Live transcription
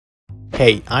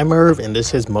Hey, I'm Merv, and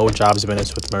this is MoJobs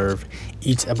Minutes with Merv.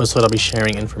 Each episode, I'll be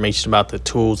sharing information about the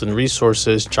tools and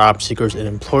resources job seekers and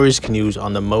employers can use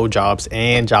on the MoJobs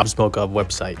and Jobs.mo.gov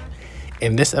website.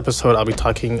 In this episode, I'll be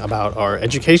talking about our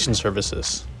education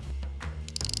services.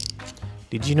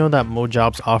 Did you know that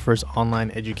MoJobs offers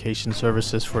online education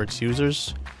services for its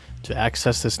users? To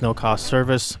access this no-cost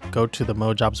service, go to the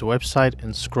MoJobs website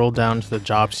and scroll down to the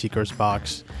Job Seekers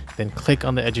box, then click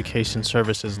on the Education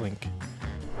Services link.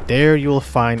 There you will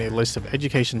find a list of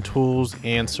education tools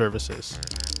and services.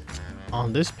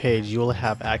 On this page, you will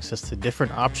have access to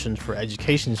different options for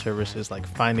education services like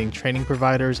finding training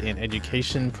providers and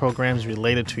education programs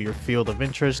related to your field of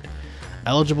interest,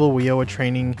 eligible WIOA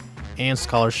training, and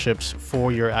scholarships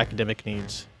for your academic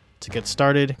needs. To get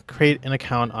started, create an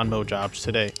account on MoJobs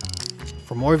today.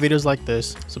 For more videos like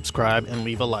this, subscribe and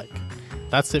leave a like.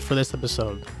 That's it for this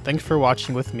episode. Thanks for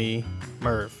watching with me,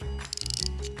 Merv.